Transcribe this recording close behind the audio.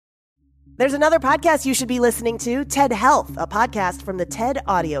There's another podcast you should be listening to, TED Health, a podcast from the TED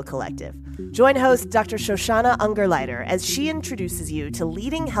Audio Collective. Join host Dr. Shoshana Ungerleider as she introduces you to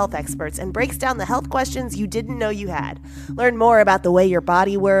leading health experts and breaks down the health questions you didn't know you had. Learn more about the way your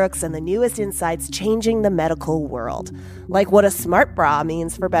body works and the newest insights changing the medical world, like what a smart bra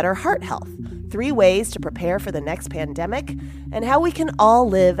means for better heart health, 3 ways to prepare for the next pandemic, and how we can all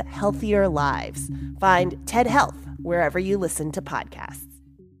live healthier lives. Find TED Health wherever you listen to podcasts.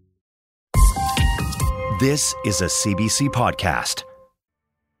 This is a CBC podcast.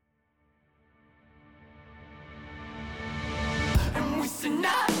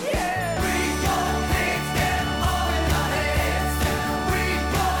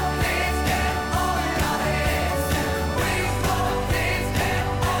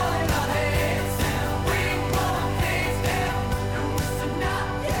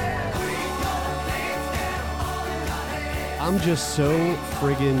 I'm just so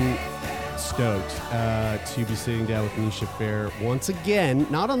friggin' stoked to be sitting down with Nisha Fair once again.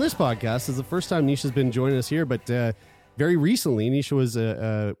 Not on this podcast. It's the first time Nisha's been joining us here, but very recently,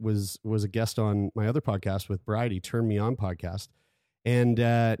 Nisha was a guest on my other podcast with Bridie, Turn Me On podcast. And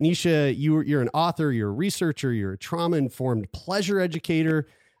Nisha, you're an author, you're a researcher, you're a trauma-informed pleasure educator.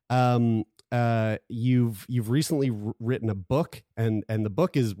 You've recently written a book, and the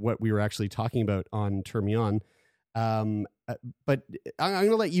book is what we were actually talking about on Turn Me On. But I'm going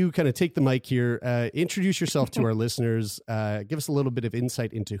to let you kind of take the mic here, introduce yourself to our listeners, give us a little bit of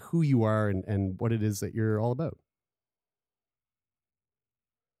insight into who you are and what it is that you're all about.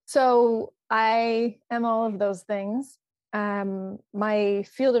 So I am all of those things. My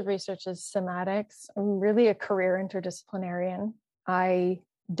field of research is somatics. I'm really a career interdisciplinarian. I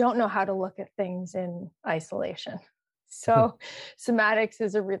don't know how to look at things in isolation. So somatics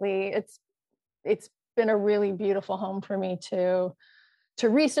is it's been a really beautiful home for me to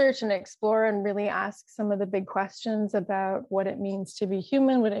research and explore and really ask some of the big questions about what it means to be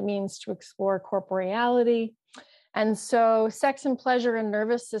human, what it means to explore corporeality. And so sex and pleasure and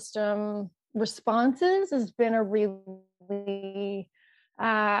nervous system responses has been a really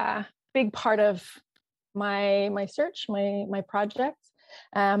big part of my search, my project.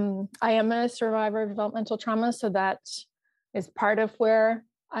 I am a survivor of developmental trauma, so that is part of where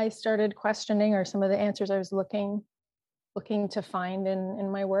I started questioning, or some of the answers I was looking to find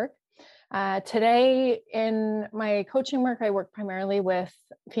in my work. Today, in my coaching work, I work primarily with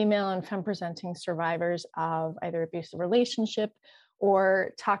female and femme-presenting survivors of either abusive relationship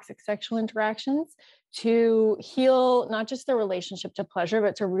or toxic sexual interactions, to heal not just the relationship to pleasure,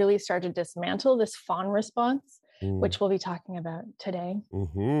 but to really start to dismantle this fawn response, which we'll be talking about today.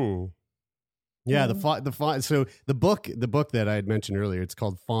 Mm-hmm. Yeah, the Fawn. So the book that I had mentioned earlier, it's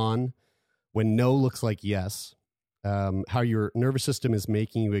called Fawn, When No Looks Like Yes. How your nervous system is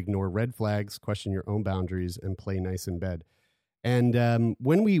making you ignore red flags, question your own boundaries, and play nice in bed. And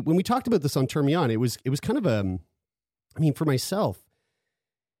when we talked about this on Turn Me On, it was kind of for myself,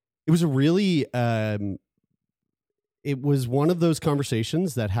 it was a really it was one of those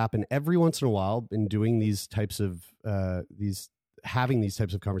conversations that happen every once in a while in doing these types of having these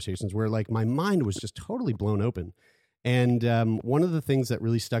types of conversations where, like, my mind was just totally blown open. And one of the things that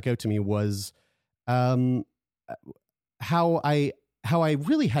really stuck out to me was how I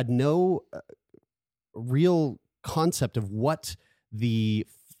really had no real concept of what the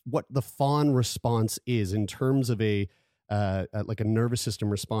fawn response is in terms of a nervous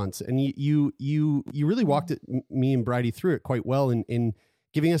system response. And you really walked me and Bridie through it quite well in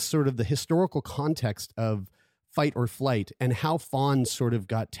giving us sort of the historical context of fight or flight, and how fawn sort of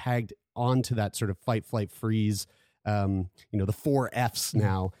got tagged onto that sort of fight, flight, freeze, the 4 Fs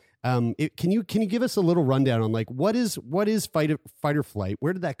now. Can you give us a little rundown on, like, what is fight or flight?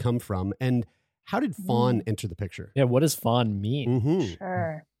 Where did that come from? And how did fawn enter the picture? Yeah. What does fawn mean? Mm-hmm.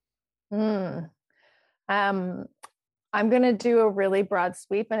 Sure. I'm going to do a really broad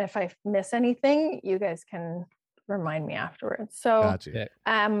sweep, and if I miss anything, you guys can remind me afterwards. So, Gotcha.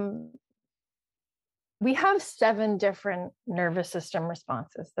 we have 7 different nervous system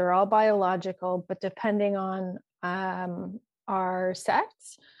responses. They're all biological, but depending on our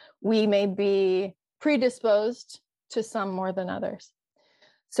sex, we may be predisposed to some more than others.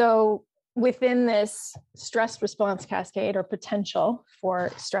 So within this stress response cascade, or potential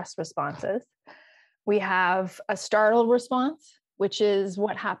for stress responses, we have a startle response, which is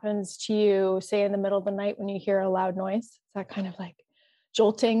what happens to you, say, in the middle of the night when you hear a loud noise. It's that kind of like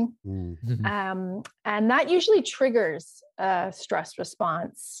jolting. Mm-hmm. And that usually triggers a stress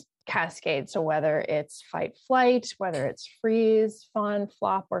response cascade. So whether it's fight, flight, whether it's freeze, fawn,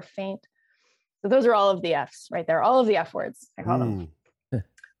 flop, or faint. So those are all of the Fs right there, all of the F words, I call them.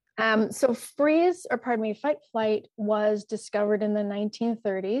 So fight flight was discovered in the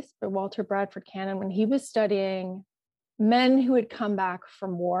 1930s by Walter Bradford Cannon when he was studying men who had come back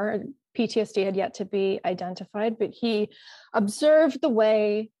from war. PTSD had yet to be identified, but he observed the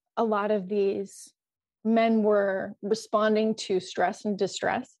way a lot of these men were responding to stress and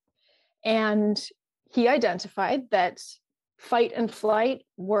distress. And he identified that fight and flight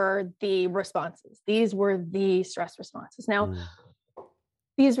were the responses. These were the stress responses. Now,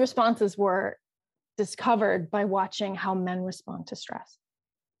 these responses were discovered by watching how men respond to stress.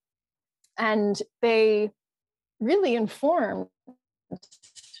 And they really informed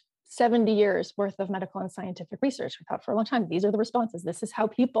 70 years worth of medical and scientific research. We thought for a long time, these are the responses. This is how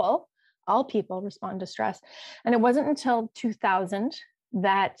all people respond to stress. And it wasn't until 2000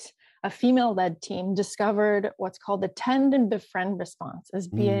 that a female-led team discovered what's called the tend and befriend response as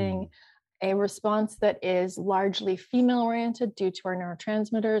being a response that is largely female-oriented due to our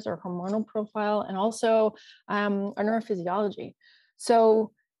neurotransmitters, our hormonal profile, and also our neurophysiology.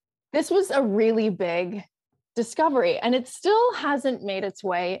 So this was a really big discovery, and it still hasn't made its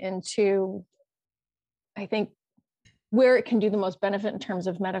way into, I think, where it can do the most benefit in terms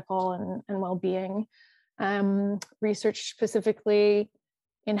of medical and well-being research, specifically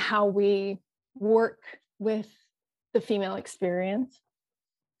in how we work with the female experience,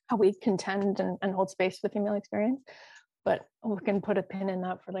 how we contend and hold space for the female experience. But we can put a pin in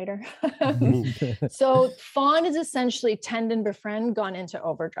that for later. So Fawn is essentially tend and befriend gone into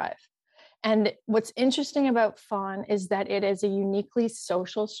overdrive. And what's interesting about Fawn is that it is a uniquely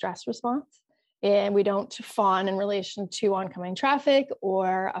social stress response. And we don't fawn in relation to oncoming traffic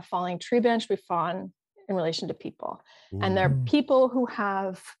or a falling tree branch. We fawn in relation to people. And they're people who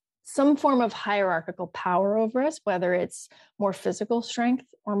have some form of hierarchical power over us, whether it's more physical strength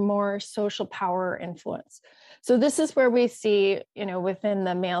or more social power or influence. So this is where we see, within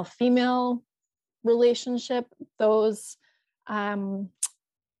the male-female relationship, those, I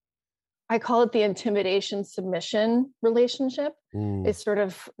call it the intimidation submission relationship, is sort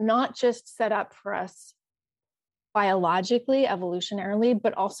of not just set up for us biologically, evolutionarily,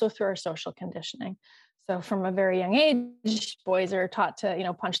 but also through our social conditioning. So from a very young age, boys are taught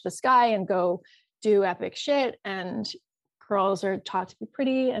to, punch the sky and go do epic shit. And girls are taught to be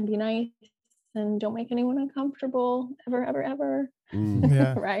pretty and be nice and don't make anyone uncomfortable ever, ever, ever.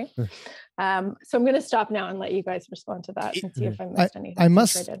 Yeah. Right. So I'm going to stop now and let you guys respond to that and see if I missed anything.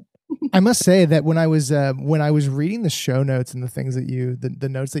 I must say that when I was reading the show notes and the things that the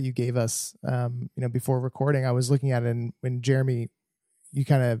notes that you gave us, before recording, I was looking at it, and when Jeremy, you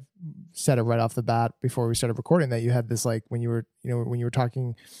kind of said it right off the bat before we started recording that you had this, like, when you were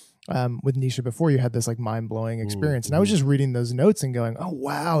talking with Nisha before, you had this like mind blowing experience. And I was just reading those notes and going, oh,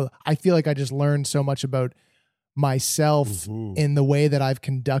 wow. I feel like I just learned so much about myself in the way that I've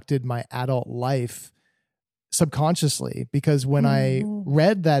conducted my adult life subconsciously, because when I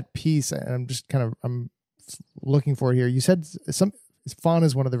read that piece, and I'm looking for it here, you said fawn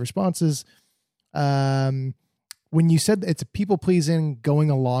is one of the responses. When you said it's people pleasing, going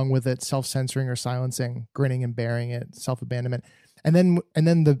along with it, self-censoring or silencing, grinning and bearing it, self-abandonment, and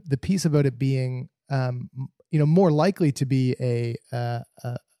then the piece about it being more likely to be a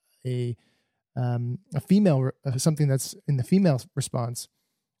female, something that's in the female response.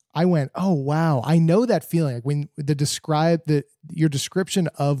 I went, oh wow, I know that feeling. Like when your description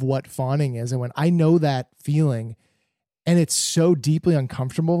of what fawning is, and when I know that feeling, and it's so deeply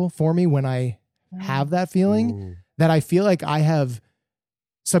uncomfortable for me when I have that feeling that I feel like I have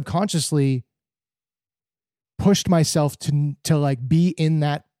subconsciously pushed myself to like be in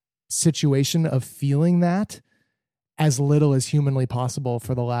that situation of feeling that as little as humanly possible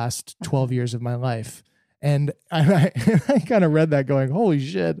for the last 12 years of my life. And I kind of read that going, holy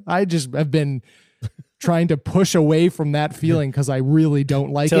shit, I just have been trying to push away from that feeling because I really don't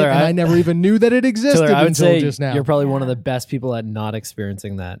like Taylor, it. And I never even knew that it existed Taylor, I would until say just now. You're probably one of the best people at not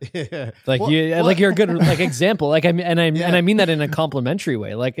experiencing that. You're a good like example. Like I mean that in a complimentary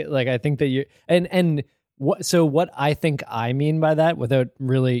way. Like I think that you and what I think I mean by that, without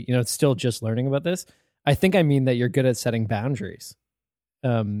really, still just learning about this, I think I mean that you're good at setting boundaries.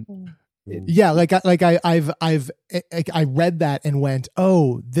 Yeah, I read that and went,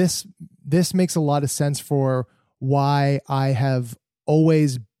 oh, this makes a lot of sense for why I have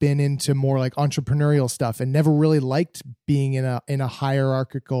always been into more like entrepreneurial stuff and never really liked being in a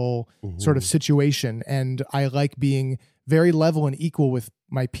hierarchical sort of situation. And I like being very level and equal with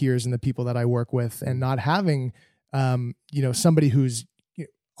my peers and the people that I work with, and not having somebody who's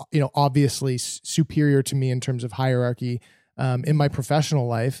obviously superior to me in terms of hierarchy in my professional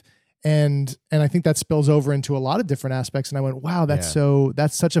life. and I think that spills over into a lot of different aspects. And I went, wow, that's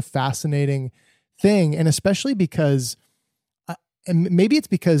such a fascinating thing. And especially because, and maybe it's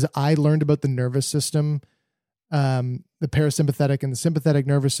because I learned about the nervous system, the parasympathetic and the sympathetic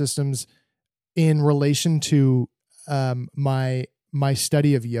nervous systems in relation to my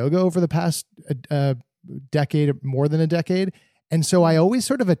study of yoga over the past decade, more than a decade. And so I always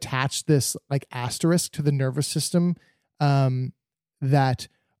sort of attached this like asterisk to the nervous system, that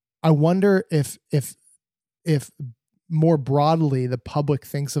I wonder if more broadly the public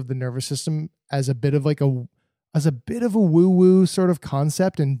thinks of the nervous system as a bit of a woo-woo sort of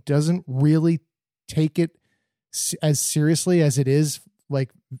concept and doesn't really take it as seriously as it is,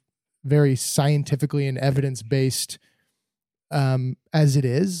 like very scientifically and evidence-based as it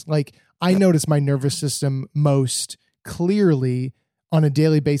is. Like I notice my nervous system most clearly on a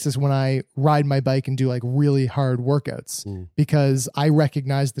daily basis when I ride my bike and do like really hard workouts, because I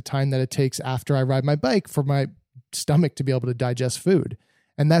recognize the time that it takes after I ride my bike for my stomach to be able to digest food.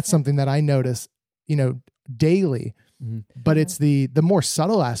 And that's something that I notice, daily, but it's the more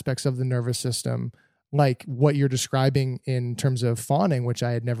subtle aspects of the nervous system, like what you're describing in terms of fawning, which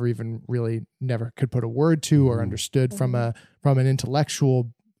I had never could put a word to or understood from an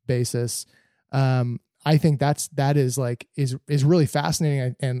intellectual basis. I think that is really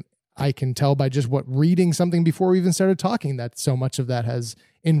fascinating. And I can tell by just reading something before we even started talking that so much of that has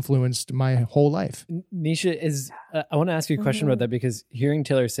influenced my whole life. Nisha, I want to ask you a question about that, because hearing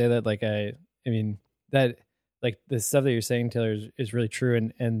Taylor say that, that like the stuff that you're saying, Taylor, is really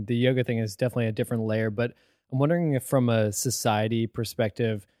true. And the yoga thing is definitely a different layer, but I'm wondering if from a society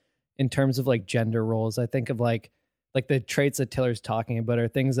perspective, in terms of like gender roles, I think of like the traits that Taylor's talking about are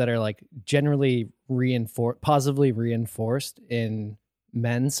things that are like generally positively reinforced in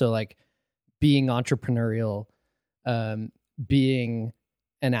men. So like being entrepreneurial, being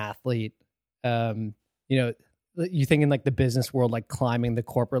an athlete, you think in like the business world, like climbing the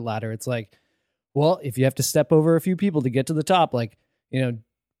corporate ladder, it's like, well, if you have to step over a few people to get to the top, like,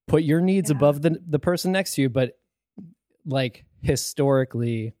 put your needs above the person next to you. But like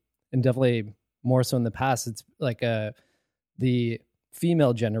historically, and definitely more so in the past, it's like the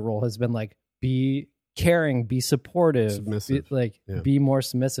female gender role has been like, be caring, be supportive, submissive. Be more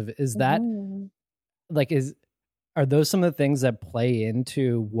submissive. Is that are those some of the things that play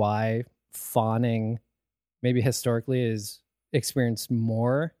into why fawning maybe historically is experienced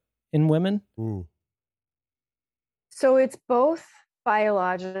more in women? So it's both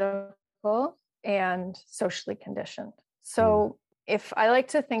biological and socially conditioned. So if I like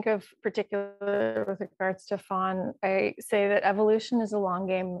to think of particular with regards to fawn, I say that evolution is a long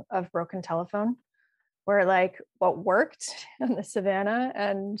game of broken telephone, where like what worked in the savannah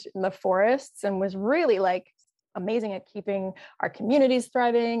and in the forests and was really like amazing at keeping our communities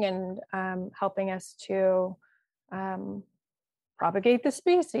thriving and helping us to propagate the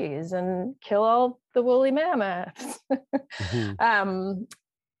species and kill all the woolly mammoths,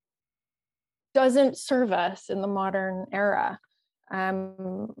 doesn't serve us in the modern era.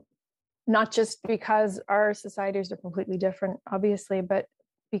 Not just because our societies are completely different, obviously, but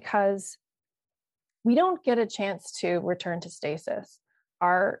because we don't get a chance to return to stasis.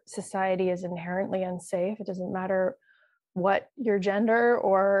 Our society is inherently unsafe. It doesn't matter what your gender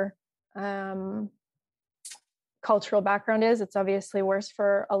or cultural background is. It's obviously worse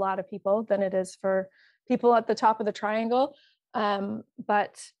for a lot of people than it is for people at the top of the triangle.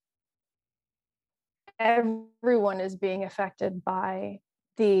 But everyone is being affected by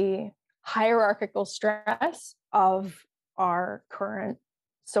the hierarchical stress of our current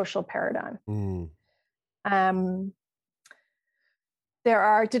social paradigm.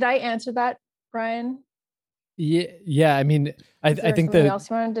 Did I answer that, Brian? Yeah. I mean, I think something else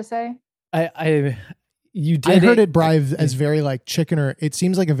you wanted to say? You did. I heard it bribed as very like chicken or it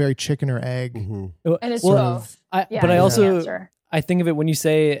seems like a very chicken or egg. And it's both. But I also I think of it when you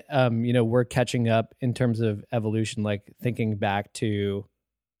say we're catching up in terms of evolution, like thinking back to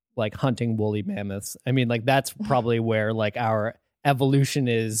like hunting woolly mammoths. I mean, like that's probably where like our evolution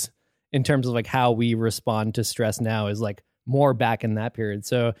is in terms of like how we respond to stress now is like more back in that period.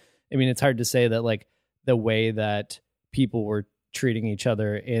 So I mean, it's hard to say that like the way that people were treating each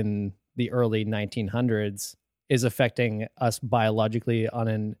other in the early 1900s is affecting us biologically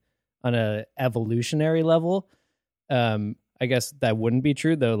on a evolutionary level. I guess that wouldn't be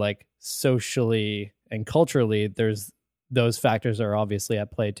true though. Like socially and culturally, there's those factors are obviously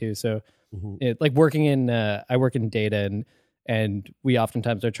at play too. So like working in, I work in data and we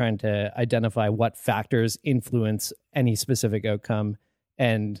oftentimes are trying to identify what factors influence any specific outcome.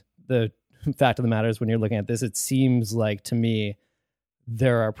 And the fact of the matter is when you're looking at this, it seems like to me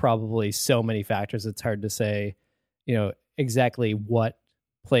there are probably so many factors. It's hard to say, exactly what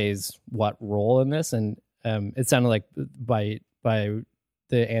plays what role in this. And it sounded like by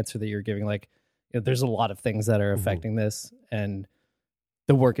the answer that you're giving, like, there's a lot of things that are affecting this, and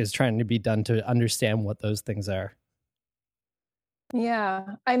the work is trying to be done to understand what those things are. Yeah.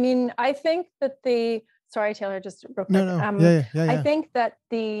 I mean, I think that sorry, Taylor, just real quick. No. Yeah. I think that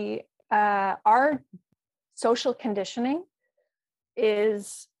our social conditioning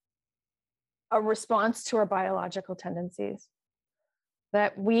is a response to our biological tendencies,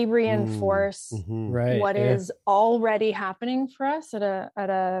 that we reinforce what is already happening for us at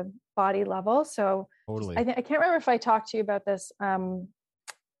a body level. So Totally. I can't remember if I talked to you about this,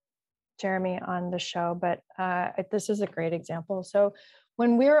 Jeremy, on the show, but this is a great example. So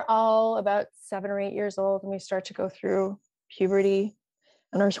when we're all about 7 or 8 years old and we start to go through puberty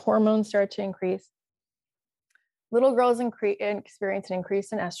and our hormones start to increase, little girls experience an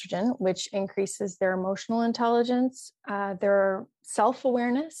increase in estrogen, which increases their emotional intelligence, their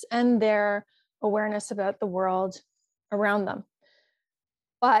self-awareness, and their awareness about the world around them.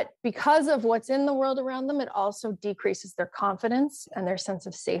 But because of what's in the world around them, it also decreases their confidence and their sense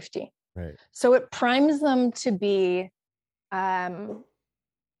of safety. Right. So it primes them to be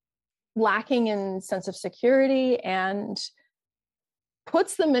lacking in sense of security, and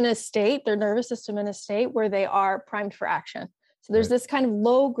puts them in a state, their nervous system in a state where they are primed for action. So there's this kind of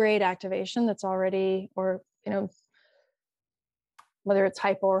low grade activation that's already, or, whether it's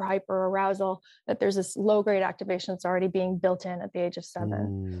hypo or hyper arousal, that there's this low grade activation that's already being built in at the age of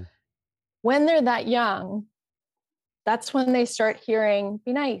 7. When they're that young, that's when they start hearing,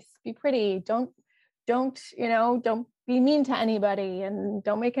 be nice, be pretty, don't be mean to anybody, and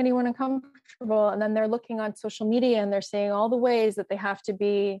don't make anyone uncomfortable. And then they're looking on social media and they're seeing all the ways that they have to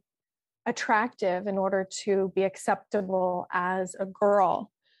be attractive in order to be acceptable as a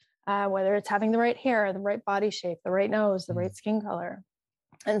girl, whether it's having the right hair, the right body shape, the right nose, the right skin color.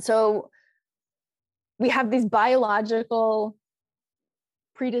 And so we have these biological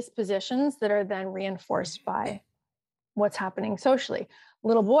predispositions that are then reinforced by what's happening socially.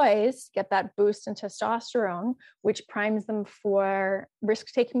 Little boys get that boost in testosterone, which primes them for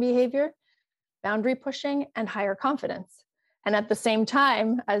risk-taking behavior, boundary pushing, and higher confidence. And at the same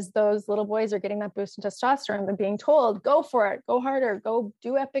time, as those little boys are getting that boost in testosterone, they're being told, go for it, go harder, go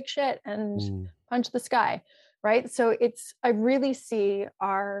do epic shit and punch the sky, right? So I really see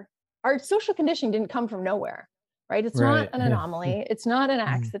our social conditioning didn't come from nowhere, right? It's not an anomaly. It's not an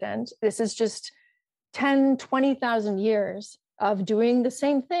accident. This is just 10, 20,000 years of doing the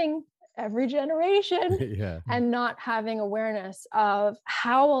same thing every generation and not having awareness of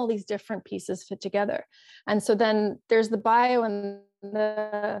how all these different pieces fit together. And so then there's the bio and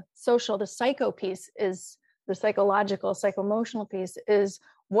the social. The psycho piece is the psychological, psycho-emotional piece is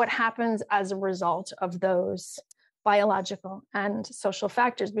what happens as a result of those biological and social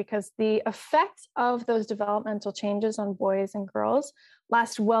factors, because the effects of those developmental changes on boys and girls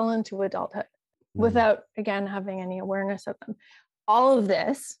last well into adulthood without, again, having any awareness of them. All of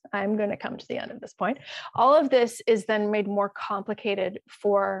this, I'm going to come to the end of this point, all of this is then made more complicated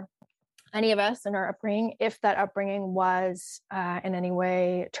for any of us in our upbringing, if that upbringing was in any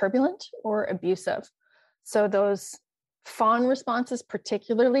way turbulent or abusive. So those fawn responses,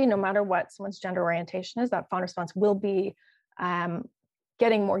 particularly, no matter what someone's gender orientation is, that fawn response will be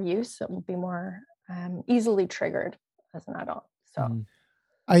getting more use. It will be more easily triggered as an adult. So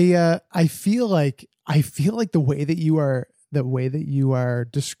I feel like the way that you are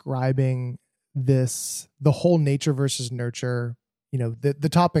describing this, the whole nature versus nurture, the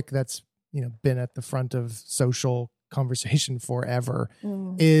topic that's, been at the front of social conversation forever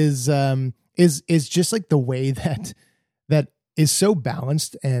is just like the way that is so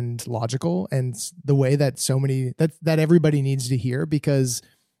balanced and logical, and the way that that everybody needs to hear, because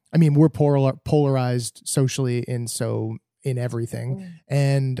I mean, we're polarized socially in everything.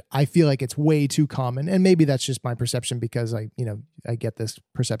 And I feel like it's way too common. And maybe that's just my perception, because I get this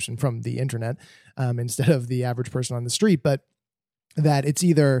perception from the internet instead of the average person on the street, but that it's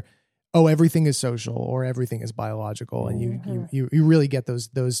either, everything is social or everything is biological. And you really get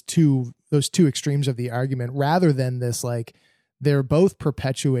those two extremes of the argument, rather than this, like, they're both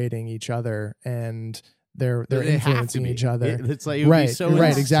perpetuating each other and they're influencing each other. It's like, it would be so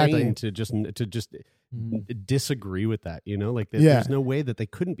insane exactly. to just disagree with that, like there's no way that they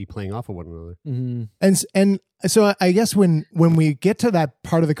couldn't be playing off of one another. And so I guess when we get to that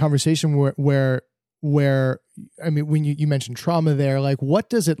part of the conversation where I mean, when you mentioned trauma there, like, what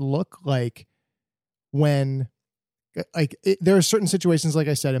does it look like when there are certain situations, like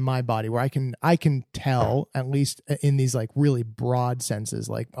I said, in my body where I can tell, at least in these like really broad senses,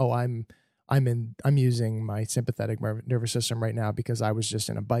 like, oh, I'm using my sympathetic nervous system right now because I was just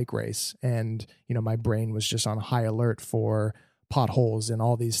in a bike race, and my brain was just on high alert for potholes and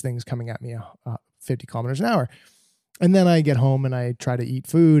all these things coming at me 50 kilometers an hour. And then I get home and I try to eat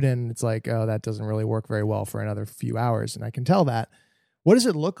food, and it's like, oh, that doesn't really work very well for another few hours, and I can tell that. What does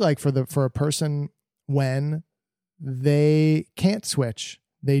it look like for a person when they can't switch,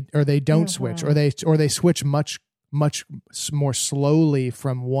 they don't switch, or they switch much more slowly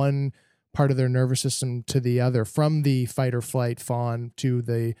from one part of their nervous system to the other, from the fight or flight fawn to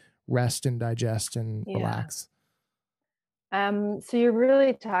the rest and digest and relax? So you're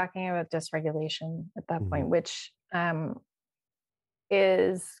really talking about dysregulation at that point, which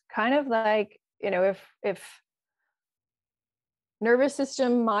is kind of like, if nervous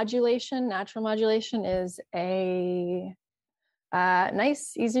system modulation, natural modulation, is a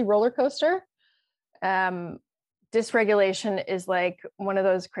nice, easy roller coaster, dysregulation is like one of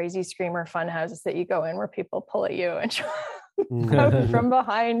those crazy screamer fun houses that you go in where people pull at you and out from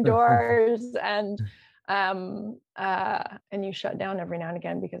behind doors, and you shut down every now and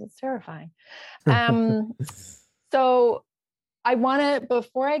again because it's terrifying. So I want to,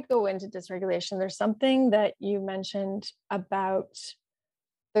 before I go into dysregulation, there's something that you mentioned about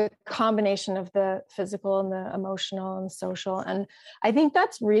the combination of the physical and the emotional and social. And I think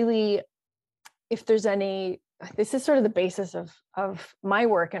that's really, if there's any, this is sort of the basis of my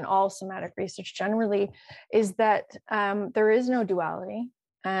work and all somatic research generally, is that there is no duality,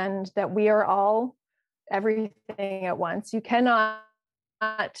 and that we are all everything at once. You cannot,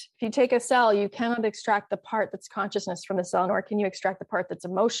 if you take a cell, you cannot extract the part that's consciousness from the cell, nor can you extract the part that's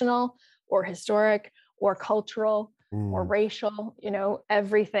emotional or historic or cultural or racial.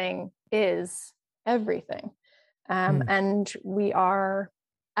 Everything is everything. And we are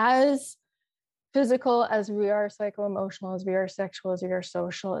as physical as we are psycho-emotional, as we are sexual, as we are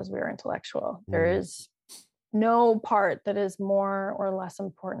social, as we are intellectual. There is no part that is more or less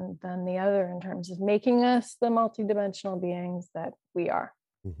important than the other in terms of making us the multidimensional beings that we are.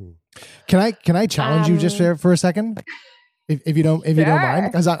 Can I challenge you just for a second, if you don't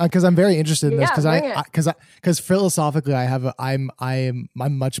mind, because I'm very interested in this, because philosophically I'm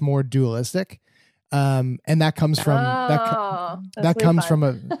much more dualistic, and that comes from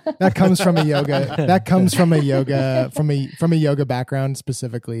a yoga background,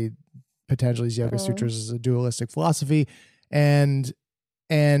 specifically Patanjali's Yoga Sutras is a dualistic philosophy. And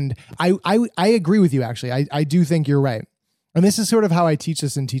I agree with you, actually. I do think you're right. And this is sort of how I teach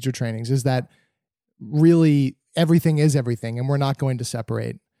this in teacher trainings, is that really everything is everything, and we're not going to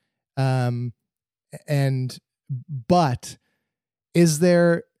separate. But is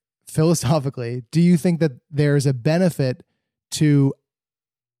there, philosophically, do you think that there's a benefit to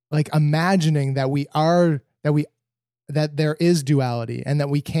like imagining that that there is duality and that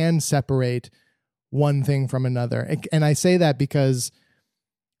we can separate one thing from another? And I say that because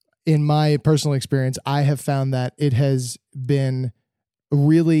in my personal experience, I have found that it has been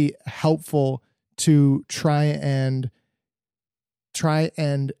really helpful to try and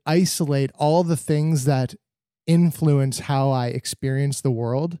isolate all the things that influence how I experience the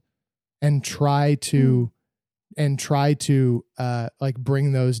world, and try to like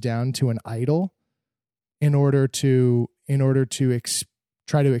bring those down to an idle in order to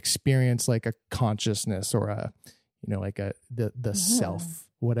try to experience like a consciousness, or a, like the self,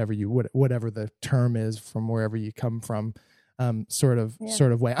 whatever the term is from wherever you come from, sort of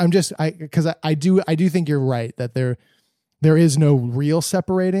way. Because I do think you're right that there is no real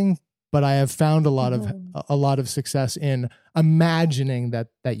separating, but I have found a lot of success in imagining that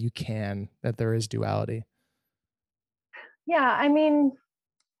there is duality. Yeah, I mean,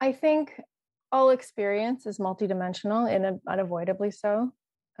 I think all experience is multidimensional, and unavoidably so.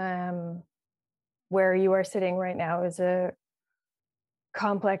 Where you are sitting right now is a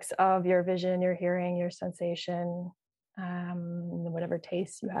complex of your vision, your hearing, your sensation, whatever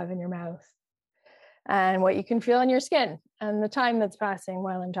taste you have in your mouth, and what you can feel on your skin, and the time that's passing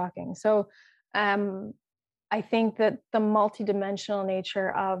while I'm talking. So I think that the multidimensional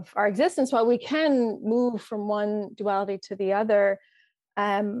nature of our existence, while we can move from one duality to the other,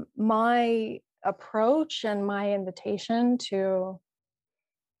 my approach and my invitation to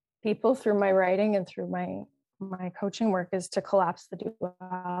people through my writing and through my coaching work is to collapse the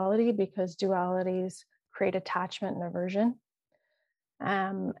duality, because dualities create attachment and aversion.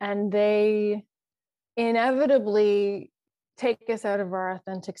 And they inevitably take us out of our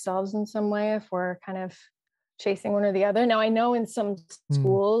authentic selves in some way if we're kind of chasing one or the other. Now, I know in some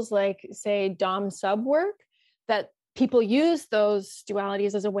schools, like say Dom sub work, that people use those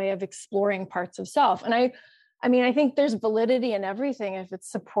dualities as a way of exploring parts of self. And I mean, I think there's validity in everything. If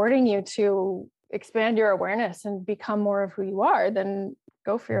it's supporting you to expand your awareness and become more of who you are, then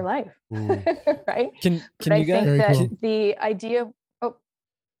go for your life. Right? Can you guys? Think that cool. the idea of,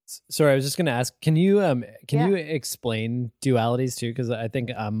 Sorry, I was just going to ask. Can you you explain dualities too? Because I think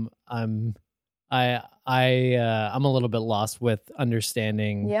I'm a little bit lost with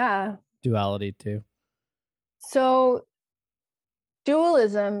understanding duality too. So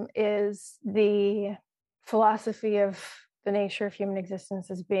dualism is the philosophy of the nature of human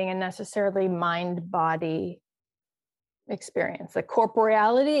existence as being a necessarily mind-body experience. Like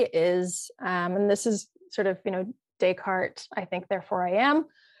corporeality is, and this is sort of, Descartes, I think, therefore I am,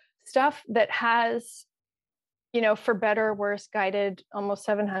 stuff that has, for better or worse, guided almost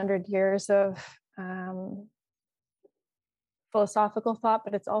 700 years of philosophical thought,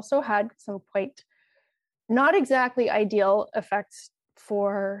 but it's also had some quite not exactly ideal effects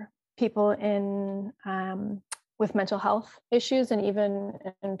for people in with mental health issues, and even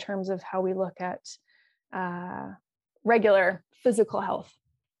in terms of how we look at regular physical health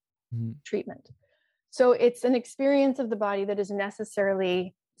treatment. So it's an experience of the body that is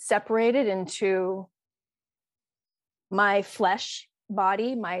necessarily separated into my flesh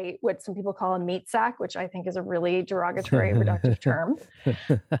body, what some people call a meat sack, which I think is a really derogatory, reductive term.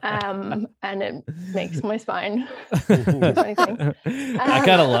 And it makes my spine do anything. I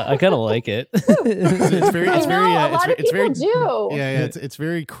kind of like it. It's very, do. It's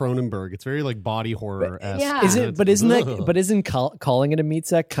very Cronenberg. It's very like body horror-esque. Yeah. Isn't calling it a meat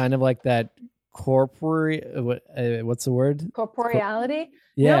sack kind of like that what's the word? Corporeality?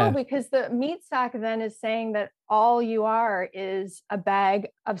 Yeah. No, because the meat sack then is saying that all you are is a bag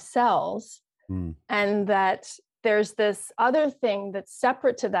of cells, and that there's this other thing that's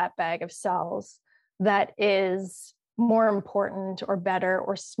separate to that bag of cells that is more important or better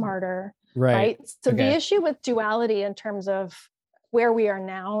or smarter. Right? So the issue with duality in terms of where we are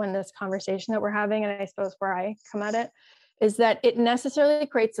now in this conversation that we're having, and I suppose where I come at it, is that it necessarily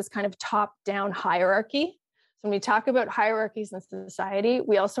creates this kind of top-down hierarchy. So when we talk about hierarchies in society,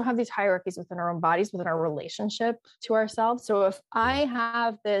 we also have these hierarchies within our own bodies, within our relationship to ourselves. So if I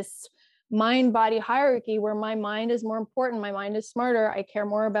have this mind-body hierarchy where my mind is more important, my mind is smarter, I care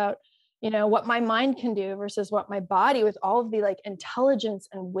more about, what my mind can do versus what my body, with all of the like intelligence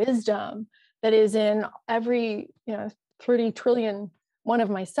and wisdom that is in every, 30 trillion one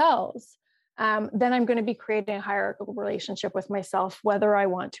of my cells, then I'm going to be creating a hierarchical relationship with myself, whether I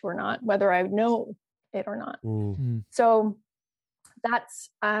want to or not, whether I know it or not. So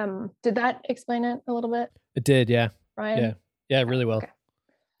that's, did that explain it a little bit? It did. Yeah. Ryan? Yeah, really well. Okay.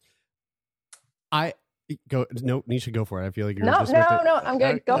 Nisha, go for it. I feel like you're no, I'm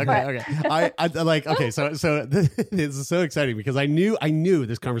good. Go for it. Okay. So this is so exciting because I knew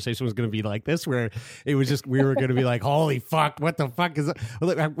this conversation was going to be like this, where it was just, we were going to be like, holy fuck, what the fuck is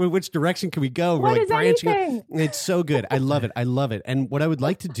that? Which direction can we go? We're like branching. Anything? It's so good. I love it. And what I would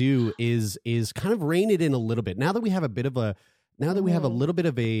like to do is kind of rein it in a little bit. Now that we have a little bit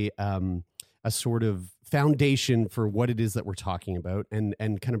of a sort of foundation for what it is that we're talking about, and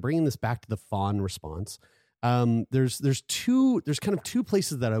kind of bringing this back to the Fawn response. There's kind of two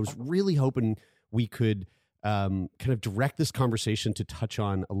places that I was really hoping we could kind of direct this conversation to touch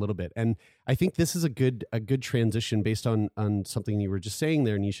on a little bit. And I think this is a good transition based on something you were just saying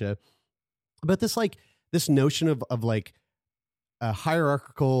there, Nisha, about this notion of like a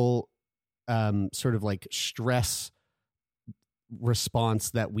hierarchical sort of like stress response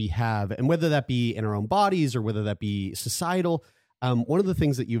that we have, and whether that be in our own bodies or whether that be societal. One of the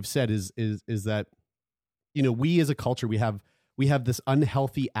things that you've said is that, we as a culture, we have this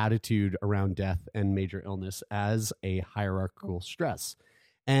unhealthy attitude around death and major illness as a hierarchical stress.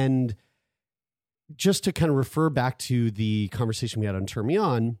 And just to kind of refer back to the conversation we had on Turn Me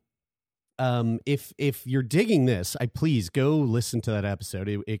On, if you're digging this, please go listen to that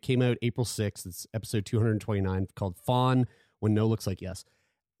episode. It came out April 6th. It's episode 229, called Fawn, When No Looks Like Yes.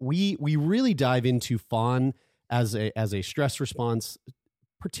 We really dive into Fawn as a stress response,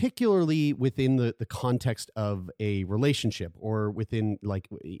 particularly within the context of a relationship, or within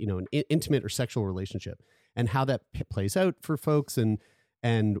an intimate or sexual relationship, and how that plays out for folks, and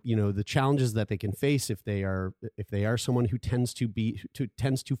the challenges that they can face if they are someone who tends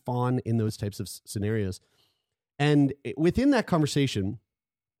to fawn in those types of scenarios. And within that conversation,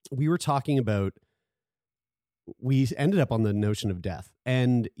 we were talking about, we ended up on the notion of death,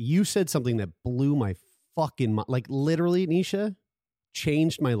 and you said something that blew my fucking mind. Like literally, Nisha,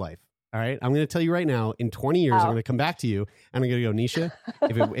 changed my life. All right. I'm going to tell you right now, in 20 years, I'm going to come back to you and I'm going to go, Nisha,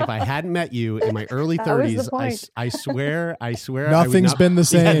 if I hadn't met you in my early 30s, I swear, nothing's been the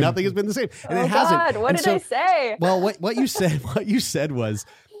same. Yeah, nothing has been the same. And it hasn't. God, what did I say? Well, what you said was,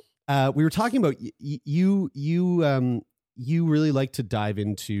 we were talking about you really like to dive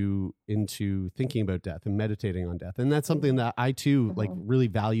into thinking about death and meditating on death. And that's something that I too like really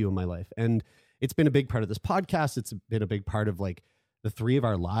value in my life. And it's been a big part of this podcast. It's been a big part of like the three of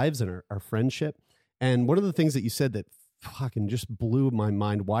our lives and our friendship. And one of the things that you said that fucking just blew my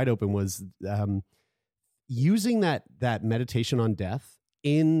mind wide open was using that meditation on death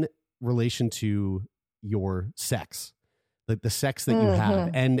in relation to your sex, like the sex that you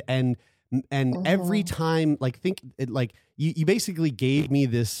have. And every time, like, think it, like you basically gave me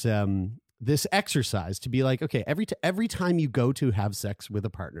this this exercise to be like, okay, every time you go to have sex with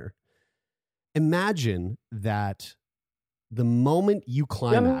a partner, imagine that the moment you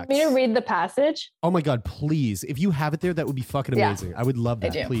climax. You want me to read the passage? Oh my God, please. If you have it there, that would be fucking amazing. Yeah, I would love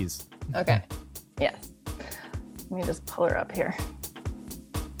that, please. Okay. Yes. Let me just pull her up here.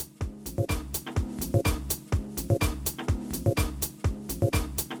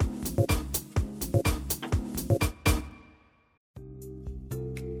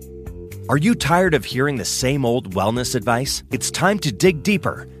 Are you tired of hearing the same old wellness advice? It's time to dig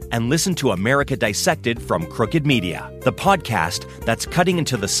deeper and listen to America Dissected from Crooked Media, the podcast that's cutting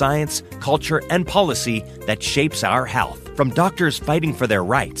into the science, culture, and policy that shapes our health. From doctors fighting for their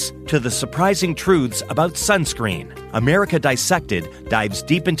rights to the surprising truths about sunscreen, America Dissected dives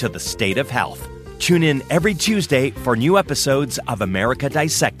deep into the state of health. Tune in every Tuesday for new episodes of America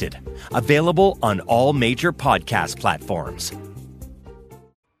Dissected, available on all major podcast platforms.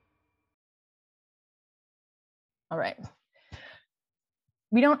 All right.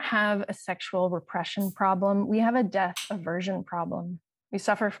 We don't have a sexual repression problem. We have a death aversion problem. We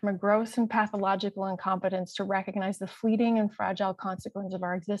suffer from a gross and pathological incompetence to recognize the fleeting and fragile consequence of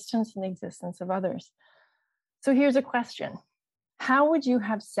our existence and the existence of others. So here's a question. How would you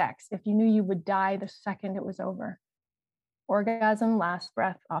have sex if you knew you would die the second it was over? Orgasm, last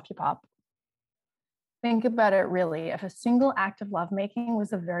breath, off you pop. Think about it really. If a single act of lovemaking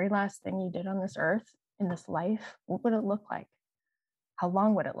was the very last thing you did on this earth, in this life, what would it look like? How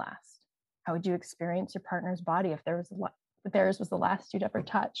long would it last? How would you experience your partner's body if theirs was the last you'd ever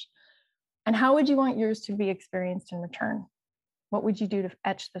touch? And how would you want yours to be experienced in return? What would you do to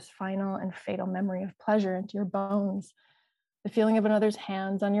etch this final and fatal memory of pleasure into your bones? The feeling of another's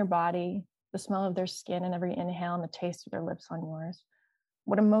hands on your body, the smell of their skin in every inhale, and the taste of their lips on yours.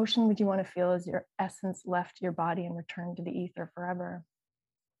 What emotion would you want to feel as your essence left your body and returned to the ether forever?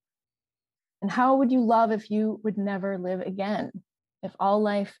 And how would you love if you would never live again? If all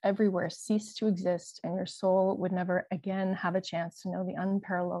life everywhere ceased to exist and your soul would never again have a chance to know the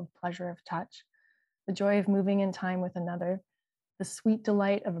unparalleled pleasure of touch, the joy of moving in time with another, the sweet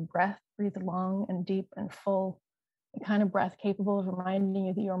delight of a breath breathed long and deep and full, the kind of breath capable of reminding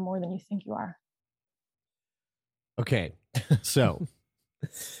you that you are more than you think you are. Okay, so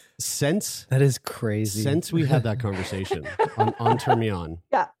since that is crazy. Since we had that conversation on Turn Me On,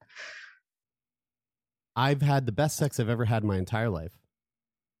 yeah, I've had the best sex I've ever had in my entire life.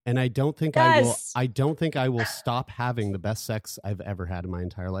 And I don't think I will stop having the best sex I've ever had in my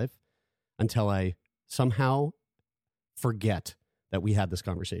entire life until I somehow forget that we had this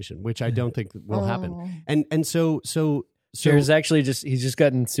converslike which I don't think will happen. And so Jared's actually he's just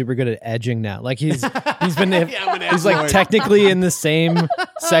gotten super good at edging now. Like he's been he's like technically in the same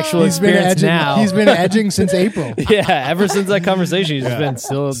sexual experience now. He's been edging since April. Yeah, ever since that conversation, he's just been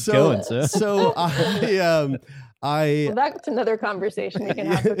still going. So well, that's another conversation we can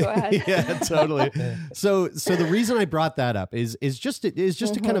have. So go ahead. Yeah, totally. So the reason I brought that up is just to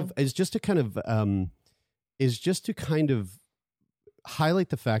kind of highlight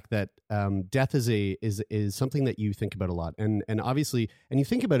the fact that death is something that you think about a lot, and obviously, and you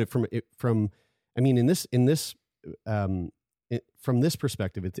think about it from this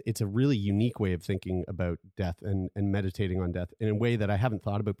perspective, it's a really unique way of thinking about death and meditating on death in a way that I haven't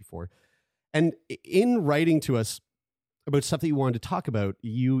thought about before. And in writing to us about stuff that you wanted to talk about,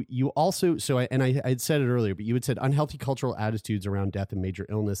 you also, I had said it earlier, but you had said unhealthy cultural attitudes around death and major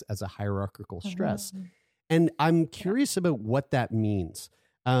illness as a hierarchical stress. Mm-hmm. And I'm curious about what that means,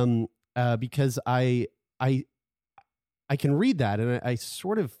 because I can read that and I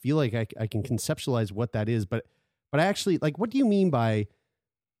sort of feel like I can conceptualize what that is, but I actually, like, what do you mean by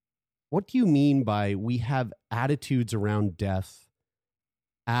we have attitudes around death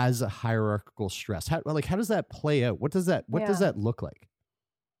as a hierarchical stress? How does that play out? What does that look like?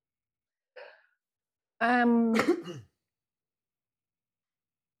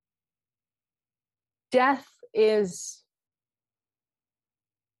 death is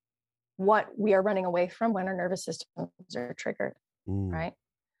what we are running away from when our nervous systems are triggered, right?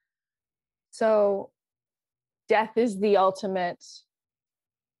 So death is the ultimate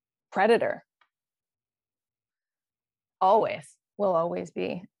predator. Always, will always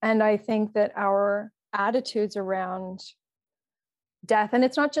be. And I think that our attitudes around death, and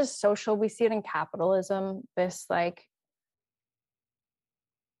it's not just social, we see it in capitalism, this like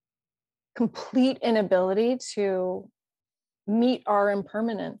complete inability to meet our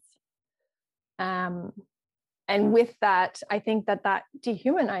impermanence. And with that, I think that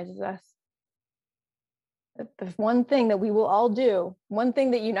dehumanizes us. The one thing that we will all do, one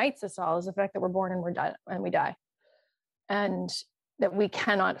thing that unites us all, is the fact that we're born and we die. And that we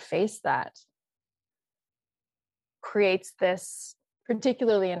cannot face that creates this,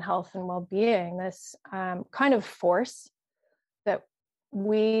 particularly in health and well-being, this kind of force that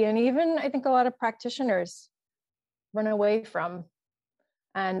we, and even I think a lot of practitioners, run away from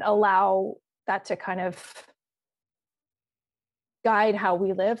and allow that to kind of guide how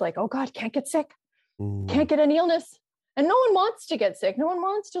we live. Like, oh God, can't get sick, can't get any illness. And no one wants to get sick. No one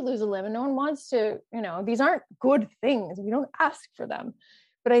wants to lose a limb. And no one wants to, these aren't good things. We don't ask for them.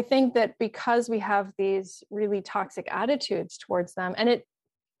 But I think that because we have these really toxic attitudes towards them, and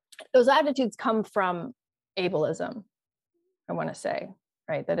those attitudes come from ableism, I want to say,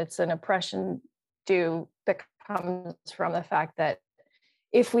 right? That it's an oppression that comes from the fact that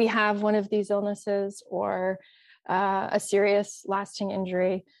if we have one of these illnesses or a serious lasting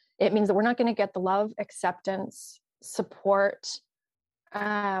injury, it means that we're not going to get the love, acceptance, support,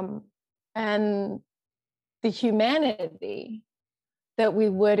 and the humanity that we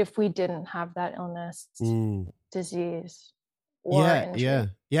would if we didn't have that illness, disease, or injury.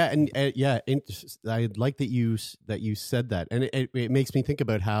 And I like that you said that, and it makes me think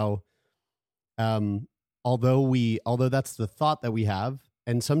about how, although that's the thought that we have,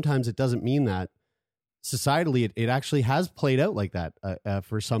 and sometimes it doesn't mean that. Societally, it actually has played out like that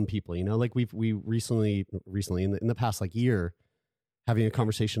for some people. Like we recently in the past year, having a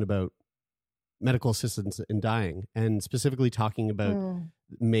conversation about medical assistance in dying, and specifically talking about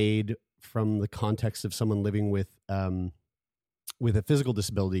MAID from the context of someone living with a physical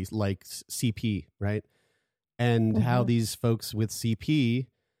disability like CP, right? And how these folks with CP,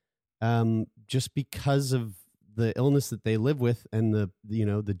 just because of the illness that they live with and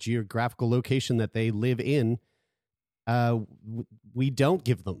the geographical location that they live in, we don't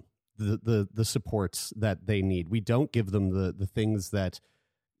give them the supports that they need. We don't give them the things that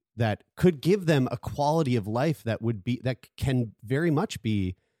could give them a quality of life that can very much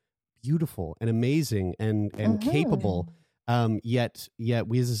be beautiful and amazing and capable. Yet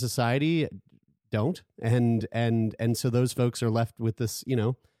we as a society don't. And so those folks are left with this,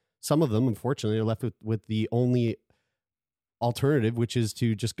 some of them, unfortunately, are left with the only alternative, which is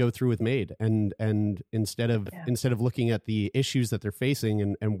to just go through with MAID. And instead of looking at the issues that they're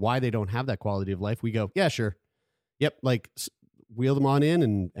facing and why they don't have that quality of life, we go, yeah, sure. Yep. Wheel them on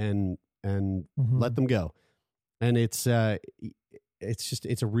in and let them go. And it's a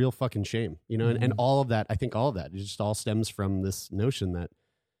real fucking shame, and all of that, I think all of that, it just all stems from this notion that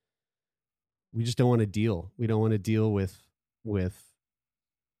we just don't want to deal. We don't want to deal with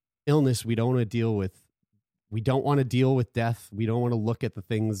illness. We don't want to deal with death. We don't want to look at the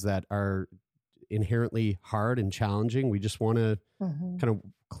things that are inherently hard and challenging. We just want to kind of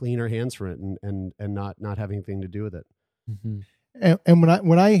clean our hands from it and not have anything to do with it. And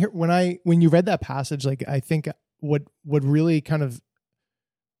when you read that passage, I think what really kind of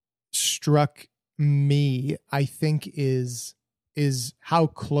struck me, I think is how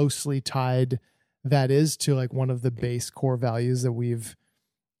closely tied that is to one of the base core values that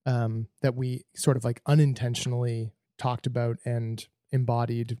we sort of unintentionally talked about and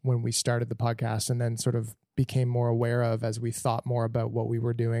embodied when we started the podcast, and then sort of became more aware of as we thought more about what we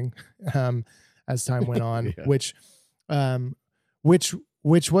were doing as time went on, which is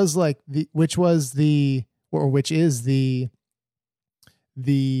the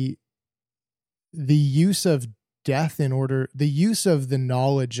use of death the use of the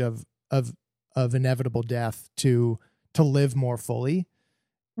knowledge of inevitable death to live more fully,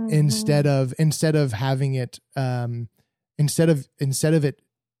 instead of having it, instead of it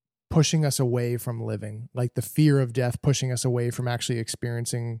pushing us away from living, the fear of death pushing us away from actually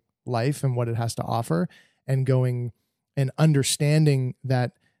experiencing life and what it has to offer, and going and understanding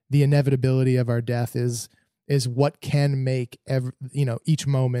that the inevitability of our death is what can make each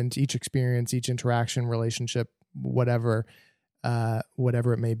moment, each experience, each interaction, relationship, whatever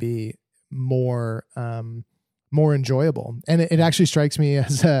it may be, more enjoyable. And it actually strikes me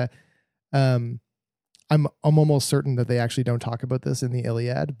as I'm almost certain that they actually don't talk about this in the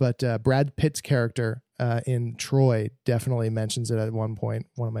Iliad, but Brad Pitt's character in Troy definitely mentions it at one point.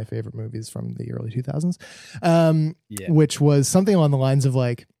 One of my favorite movies from the early 2000s, which was something along the lines of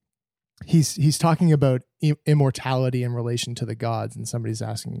like, he's talking about immortality in relation to the gods, and somebody's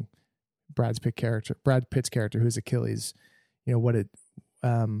asking Brad Pitt's character, who's Achilles, what it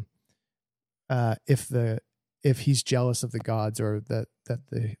if he's jealous of the gods, or that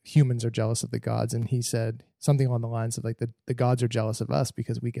the humans are jealous of the gods. And he said something along the lines of like, the gods are jealous of us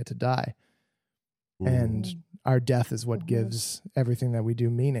because we get to die. And our death is what gives everything that we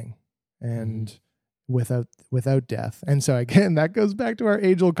do meaning. And without death. And so again, that goes back to our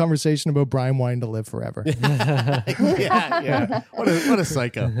age-old conversation about Brian wanting to live forever. Yeah. What a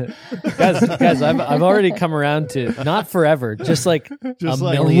psycho. guys, I've already come around to not forever, just like a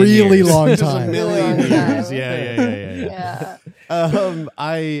million really years. long Just time. a million years. Yeah.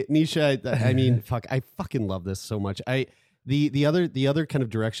 Nisha, I mean, I fucking love this so much. The other kind of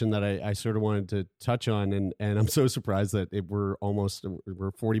direction that I sort of wanted to touch on, and I'm so surprised that we're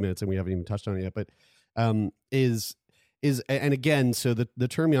 40 minutes and we haven't even touched on it yet, but is and again, so the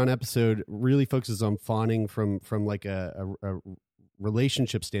Turn Me On episode really focuses on fawning from like a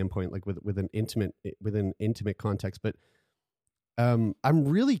relationship standpoint, like within intimate context. But I'm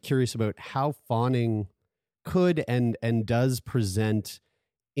really curious about how fawning could and does present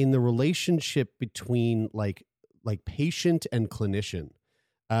in the relationship between like patient and clinician,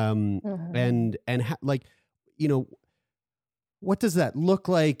 and like, what does that look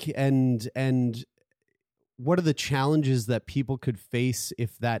like, and what are the challenges that people could face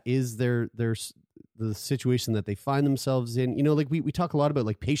if that is the situation that they find themselves in? Like we talk a lot about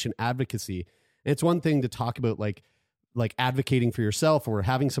like patient advocacy, and it's one thing to talk about like advocating for yourself or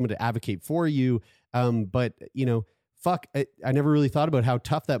having someone to advocate for you, but I never really thought about how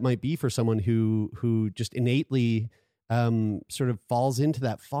tough that might be for someone who just innately sort of falls into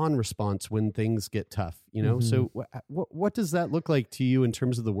that fawn response when things get tough, So what does that look like to you in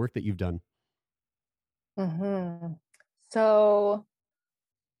terms of the work that you've done? So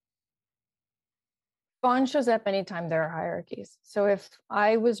fawn shows up anytime there are hierarchies. So if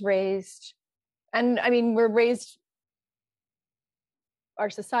I was raised, and I mean, our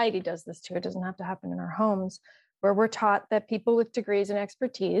society does this too. It doesn't have to happen in our homes, where we're taught that people with degrees and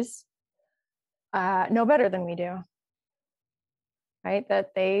expertise know better than we do, right?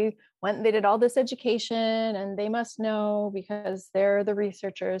 That they did all this education and they must know because they're the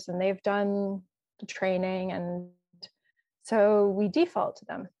researchers and they've done the training. And so we default to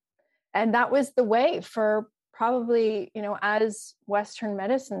them. And that was the way for probably, as Western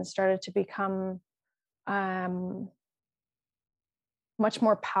medicine started to become much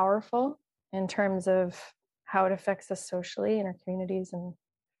more powerful in terms of how it affects us socially in our communities and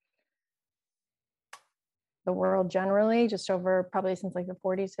the world generally, just over probably since like the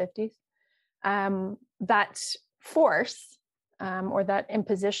 40s, 50s. That force or that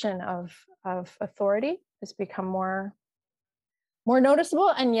imposition of authority has become more noticeable,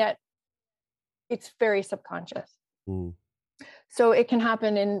 and yet it's very subconscious. So it can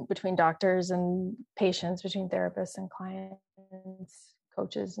happen in between doctors and patients, between therapists and clients,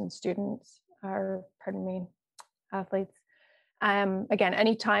 coaches and students, athletes. Again,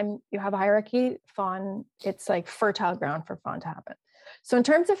 anytime you have a hierarchy, fawn, it's like fertile ground for fawn to happen. So in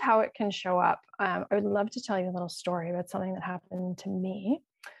terms of how it can show up, I would love to tell you a little story about something that happened to me,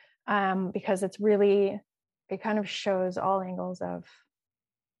 because it kind of shows all angles of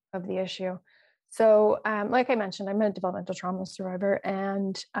the issue. So like I mentioned, I'm a developmental trauma survivor,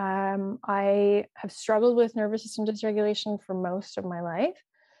 and I have struggled with nervous system dysregulation for most of my life.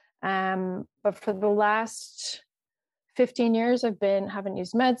 But for the last 15 years, haven't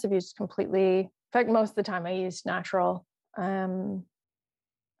used meds. I've used in fact, most of the time I used natural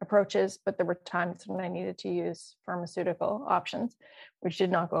approaches, but there were times when I needed to use pharmaceutical options, which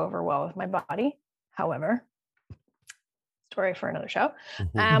did not go over well with my body. However, story for another show.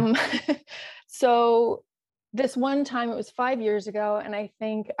 So this one time, it was 5 years ago, and I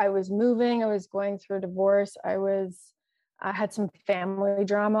think I was moving, I was going through a divorce, I had some family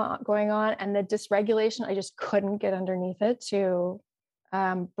drama going on, and the dysregulation, I just couldn't get underneath it to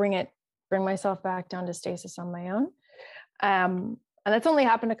bring myself back down to stasis on my own. And that's only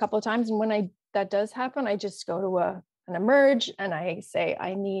happened a couple of times. And when that does happen, I just go to an emerge and I say,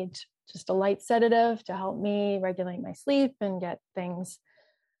 I need just a light sedative to help me regulate my sleep and get things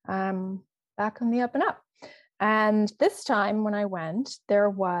back on the up and up. And this time when I went,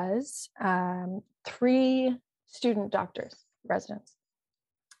 there was 3 student doctors, residents,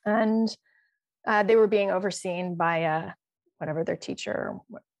 and they were being overseen by whatever their teacher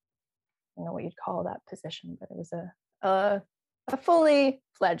don't know what you'd call that position, but it was a fully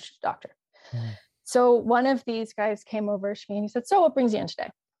fledged doctor. So one of these guys came over to me and he said, so what brings you in today?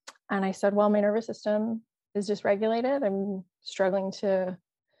 And I said, well, my nervous system is dysregulated. I'm struggling to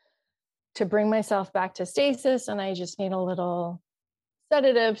bring myself back to stasis, and I just need a little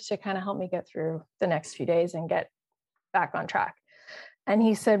sedative to kind of help me get through the next few days and get back on track. And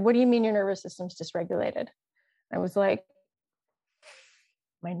he said, what do you mean your nervous system's dysregulated? I was like,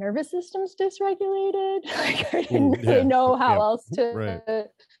 my nervous system's dysregulated. Like, I didn't really know how else to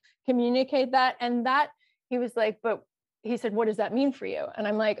communicate that. And that he was like, but he said, what does that mean for you? And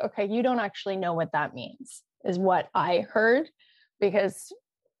I'm like, okay, you don't actually know what that means, is what I heard. Because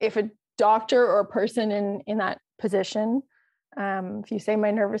if a doctor or a person in that position, if you say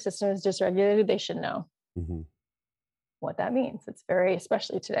my nervous system is dysregulated, they should know what that means. It's very,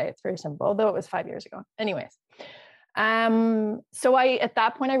 especially today, it's very simple, although it was 5 years ago. Anyways. So at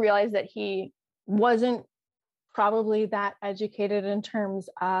that point, I realized that he wasn't probably that educated in terms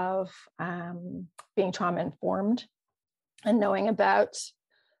of being trauma informed and knowing about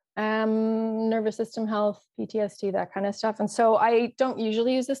nervous system health, PTSD, that kind of stuff. And so I don't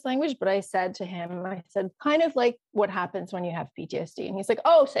usually use this language, but I said to him, I said, kind of like what happens when you have PTSD. And he's like,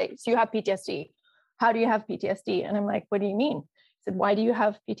 oh, so you have PTSD. How do you have PTSD? And I'm like, what do you mean? He said, why do you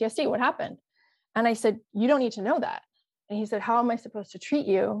have PTSD? What happened? And I said, you don't need to know that. And he said, how am I supposed to treat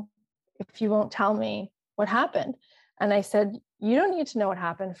you if you won't tell me what happened? And I said, you don't need to know what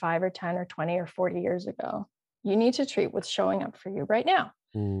happened 5 or 10 or 20 or 40 years ago. You need to treat what's showing up for you right now.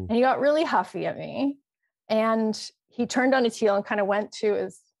 And he got really huffy at me, and he turned on his heel and kind of went to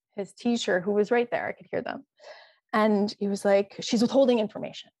his teacher, who was right there. I could hear them. And he was like, she's withholding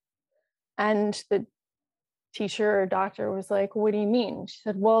information. And the teacher or doctor was like, what do you mean? She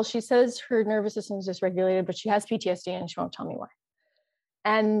said, well, she says her nervous system is dysregulated, but she has PTSD and she won't tell me why.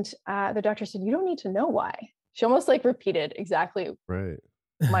 And the doctor said, you don't need to know why. She almost like repeated exactly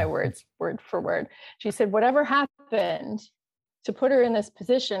my words, word for word. She said, whatever happened to put her in this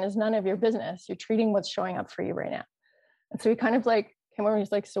position is none of your business. You're treating what's showing up for you right now. And so he kind of like came over and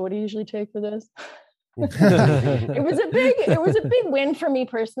he's like, so what do you usually take for this? It was a big win for me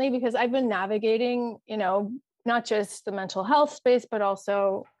personally, because I've been navigating, not just the mental health space, but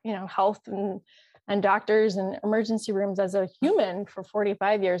also, health and doctors and emergency rooms as a human for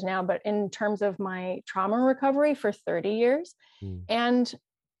 45 years now, but in terms of my trauma recovery for 30 years. And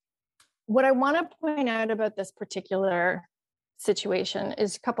what I want to point out about this particular situation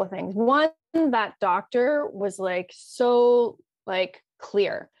is a couple of things. One, that doctor was so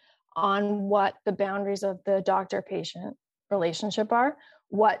clear on what the boundaries of the doctor-patient relationship are,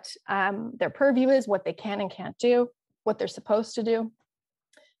 what their purview is, what they can and can't do, what they're supposed to do.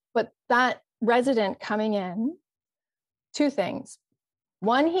 But that resident coming in, two things.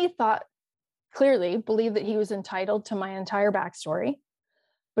 One, he believed that he was entitled to my entire backstory.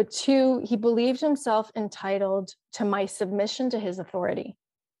 But two, he believed himself entitled to my submission to his authority.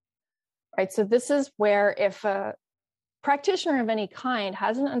 Right. So this is where, if a practitioner of any kind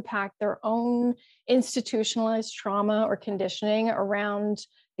hasn't unpacked their own institutionalized trauma or conditioning around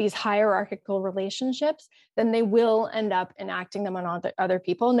these hierarchical relationships, then they will end up enacting them on other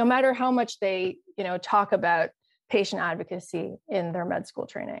people, no matter how much they, talk about patient advocacy in their med school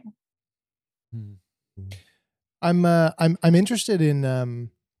training. I'm interested in,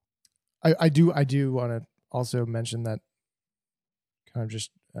 I do want to also mention that kind of just,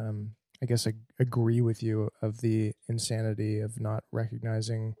 I guess I agree with you of the insanity of not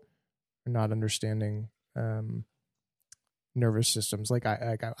recognizing or not understanding nervous systems. Like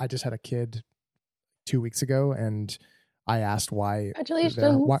I just had a kid 2 weeks ago, and I asked why.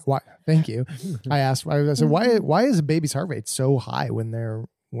 Congratulations. Why? Thank you. I said, why is a baby's heart rate so high when they're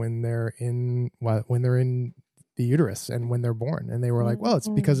in the uterus and when they're born? And they were like, well, it's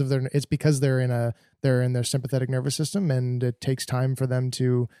because they're in their sympathetic nervous system, and it takes time for them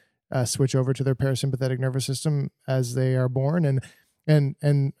to switch over to their parasympathetic nervous system as they are born. And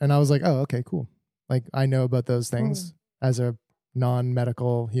I was like, oh, okay, cool. Like, I know about those things as a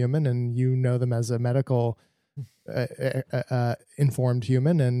non-medical human, and you know them as a medical informed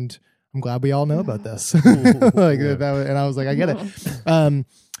human. And I'm glad we all know about this. That, and I was like, I get it.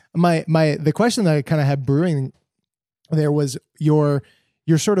 The question that I kind of had brewing there was your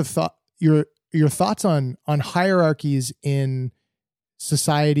sort of thought, your thoughts on hierarchies in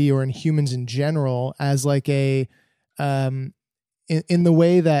society or in humans in general, as like a in the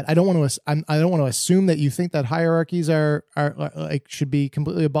way that I don't want to assume that you think that hierarchies are like should be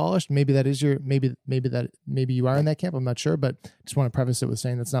completely abolished. Maybe that is maybe you are in that camp. I'm not sure, but just want to preface it with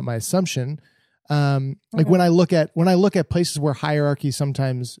saying that's not my assumption. Like when I look at places where hierarchies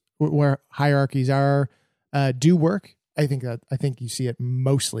are do work, I think you see it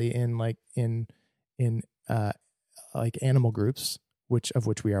mostly in like animal groups, which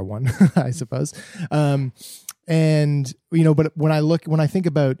we are one, I suppose. And but when I think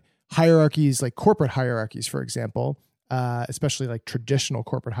about hierarchies, like corporate hierarchies, for example, especially like traditional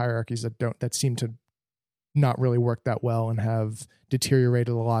corporate hierarchies that seem to not really work that well and have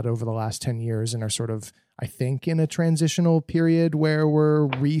deteriorated a lot over the last 10 years and are sort of, I think, in a transitional period where we're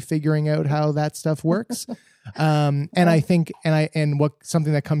refiguring out how that stuff works. And I think,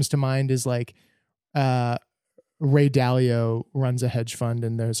 something that comes to mind is like, Ray Dalio runs a hedge fund,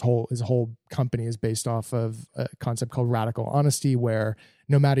 and his whole company is based off of a concept called radical honesty, where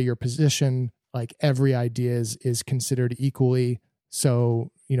no matter your position, like every idea is considered equally.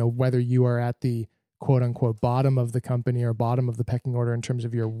 So, whether you are at the quote unquote bottom of the company or bottom of the pecking order in terms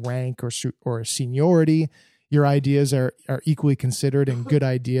of your rank or seniority, your ideas are equally considered, and good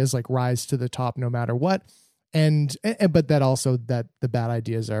ideas like rise to the top no matter what. But that also that the bad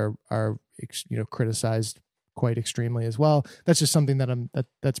ideas are criticized quite extremely as well. That's just something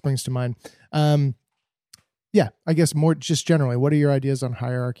that springs to mind. Yeah, I guess more just generally, what are your ideas on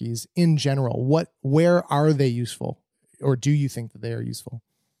hierarchies in general? Where are they useful, or do you think that they are useful?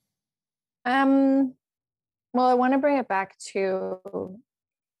 Well, I want to bring it back to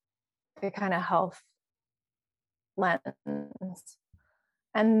the kind of health lens.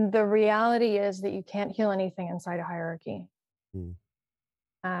 And the reality is that you can't heal anything inside a hierarchy.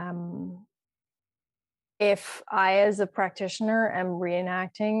 If I, as a practitioner, am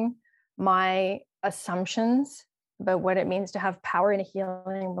reenacting my assumptions about what it means to have power in a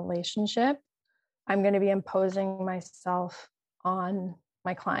healing relationship, I'm going to be imposing myself on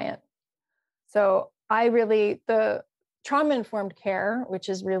my client. So the trauma-informed care, which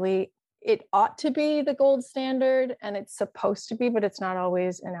is really, it ought to be the gold standard, and it's supposed to be, but it's not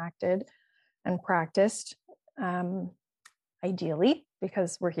always enacted and practiced, ideally,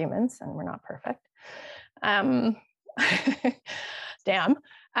 because we're humans and we're not perfect. Damn.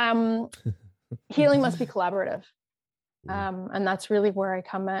 Healing must be collaborative. And that's really where I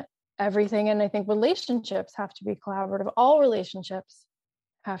come at everything. And I think relationships have to be collaborative. All relationships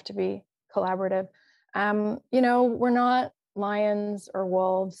have to be collaborative. We're not lions or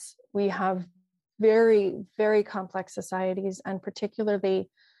wolves. We have very, very complex societies. And particularly,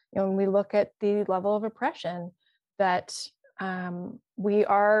 when we look at the level of oppression that we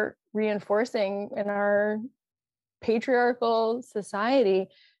are reinforcing in our patriarchal society,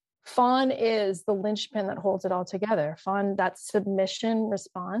 Fawn is the linchpin that holds it all together. Fawn, that submission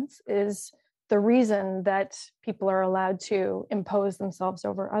response, is the reason that people are allowed to impose themselves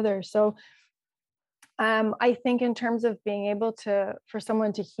over others. So I think in terms of being able for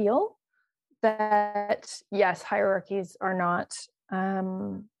someone to heal, that yes, hierarchies are not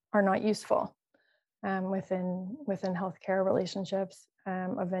useful within healthcare relationships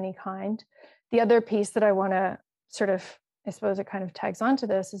of any kind. The other piece that I want to sort of, I suppose it kind of tags onto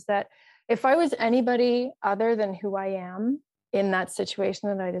this, is that if I was anybody other than who I am in that situation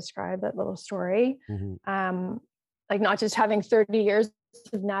that I described, that little story, like not just having 30 years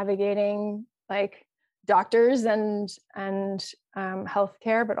of navigating like doctors and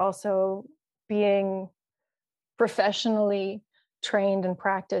healthcare, but also being professionally trained and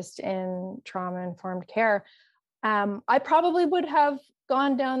practiced in trauma-informed care, I probably would have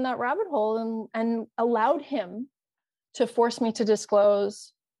gone down that rabbit hole and allowed him to force me to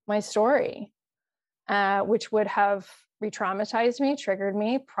disclose my story, which would have re-traumatized me, triggered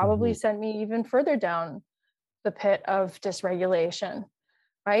me, probably sent me even further down the pit of dysregulation,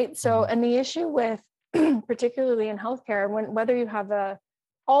 right? So, and the issue with, particularly in healthcare, whether you have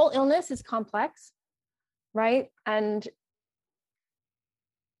all illness is complex, right? And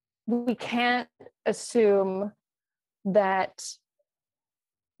we can't assume that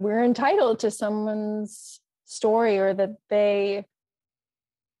we're entitled to someone's story, or that they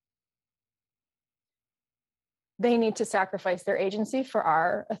need to sacrifice their agency for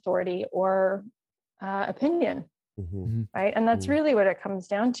our authority or opinion, right? And that's really what it comes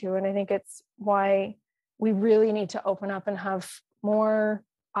down to. And I think it's why we really need to open up and have more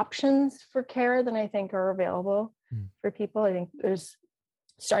options for care than I think are available for people. I think there's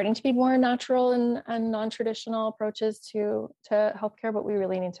starting to be more natural and non-traditional approaches to healthcare, but we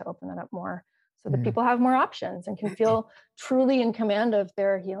really need to open that up more so that people have more options and can feel truly in command of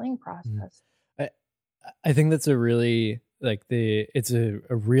their healing process. I think that's a really it's a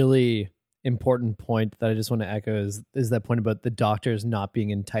really important point that I just want to echo is that point about the doctors not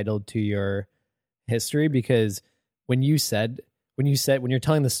being entitled to your history, because when you said when you're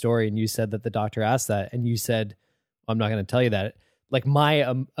telling the story and you said that the doctor asked that and you said, I'm not going to tell you that. Like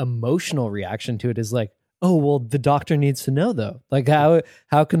my emotional reaction to it is like, oh, well, the doctor needs to know though. Like how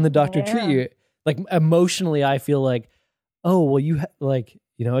can the doctor treat you? Like emotionally, I feel like, oh, well,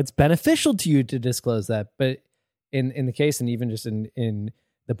 it's beneficial to you to disclose that. But in the case, and even just in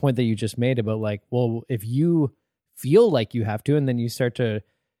the point that you just made about like, well, if you feel like you have to, and then you start to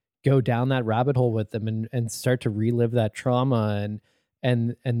go down that rabbit hole with them and start to relive that trauma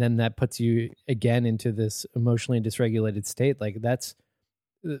and then that puts you again into this emotionally dysregulated state. Like that's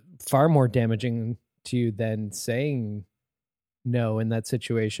far more damaging to you than saying no in that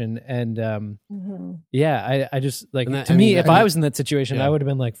situation. And I just like, if I was in that situation, I would have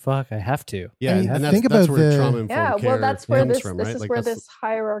been like, fuck, I have to. Yeah. And think about where trauma-informed care that's where comes this from, this right? is Like where this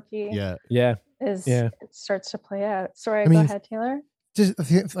hierarchy it starts to play out. Sorry, go ahead, Taylor.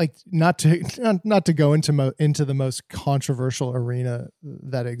 Just like not to go into the most controversial arena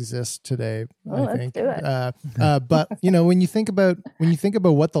that exists today. I think. Let's do it. But when you think about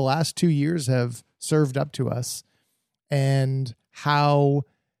what the last 2 years have served up to us, and how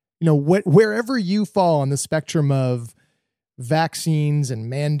wherever you fall on the spectrum of vaccines and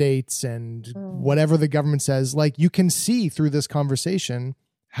mandates and whatever the government says, like you can see through this conversation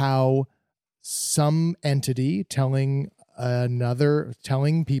how some entity telling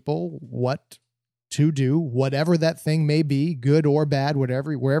people what to do, whatever that thing may be, good or bad,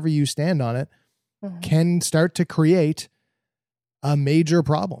 wherever you stand on it, can start to create a major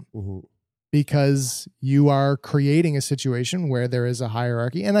problem because you are creating a situation where there is a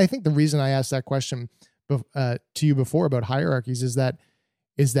hierarchy. And I think the reason I asked that question to you before about hierarchies is that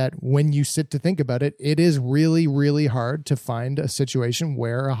when you sit to think about it, it is really, really hard to find a situation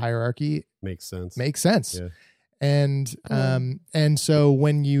where a hierarchy makes sense. Yeah. And so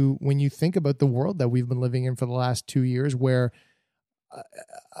when you think about the world that we've been living in for the last 2 years, where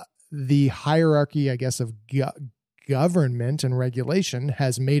the hierarchy, I guess, of government and regulation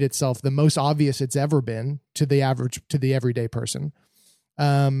has made itself the most obvious it's ever been to the everyday person,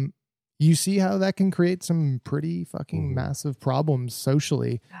 you see how that can create some pretty fucking massive problems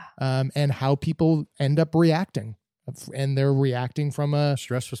socially, and how people end up reacting. And they're reacting from a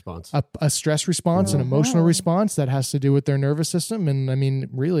stress response, a stress response, an emotional response that has to do with their nervous system. And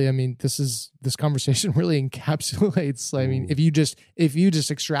this conversation really encapsulates. I mean, if you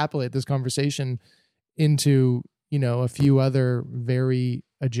just extrapolate this conversation into a few other very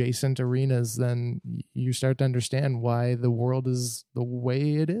adjacent arenas, then you start to understand why the world is the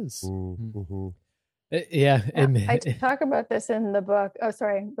way it is. I talk about this in the book. Oh,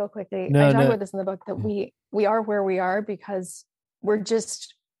 sorry, real quickly. I talk about this in the book that we are where we are because we're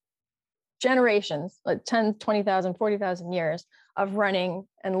just generations, like 10, 20,000, 40,000 years of running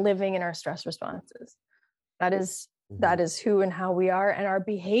and living in our stress responses. That is who and how we are. And our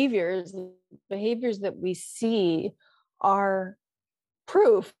behaviors that we see are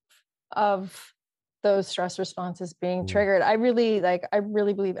proof of those stress responses being triggered. I really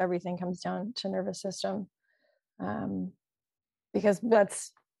believe everything comes down to nervous system, because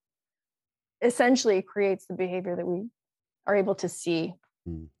that's essentially creates the behavior that we are able to see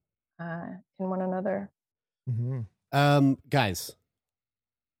in one another. Guys,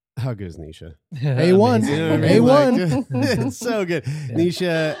 how good is Nisha? A1. You know what I mean? A1. It's so good. Yeah.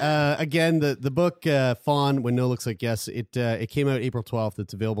 Nisha, again, the book, Fawn, When No Looks Like Yes, it came out April 12th.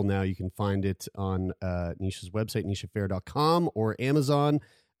 It's available now. You can find it on Nisha's website, nishafair.com or Amazon.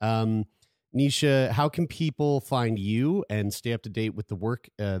 Nisha, how can people find you and stay up to date with the work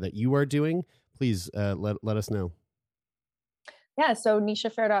that you are doing? Please let us know. Yeah, so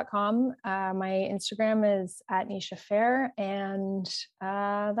nishafair.com. My Instagram is @nishafair, and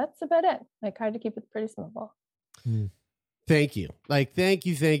that's about it. I tried to keep it pretty simple. Thank you. Thank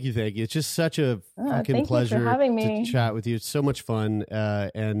you. It's just such a fucking pleasure to chat with you. It's so much fun,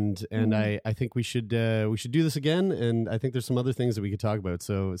 and I think we should do this again. And I think there's some other things that we could talk about.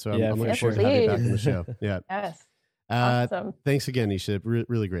 So I'm looking forward to having you back on the show. Yeah. Yes. Awesome. Thanks again, Nisha.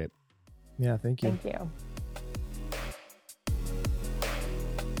 Really great. Yeah. Thank you. Thank you.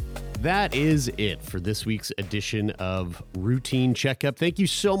 That is it for this week's edition of Routine Checkup. Thank you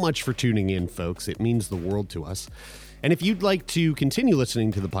so much for tuning in, folks. It means the world to us. And if you'd like to continue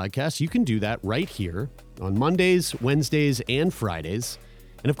listening to the podcast, you can do that right here on Mondays, Wednesdays, and Fridays.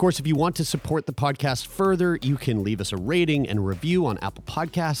 And of course, if you want to support the podcast further, you can leave us a rating and a review on Apple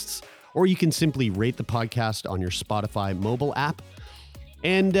Podcasts, or you can simply rate the podcast on your Spotify mobile app.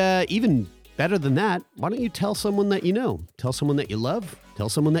 And even better than that, why don't you tell someone that you know? Tell someone that you love. Tell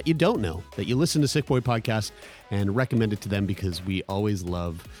someone that you don't know that you listen to Sick Boy Podcast and recommend it to them, because we always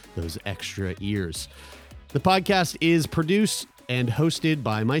love those extra ears. The podcast is produced and hosted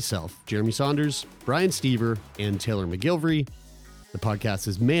by myself, Jeremy Saunders, Brian Stever, and Taylor McGilvery. The podcast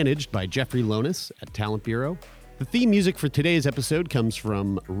is managed by Jeffrey Lonis at Talent Bureau. The theme music for today's episode comes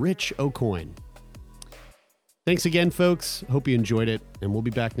from Rich O'Coin. Thanks again, folks. Hope you enjoyed it, and we'll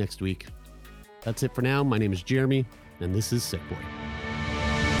be back next week. That's it for now. My name is Jeremy, and this is Sick Boy.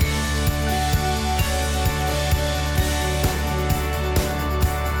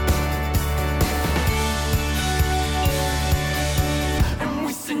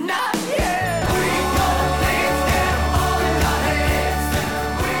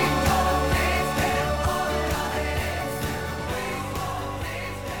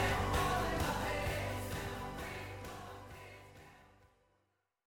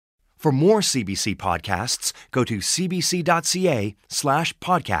 For more CBC podcasts, go to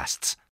cbc.ca/podcasts.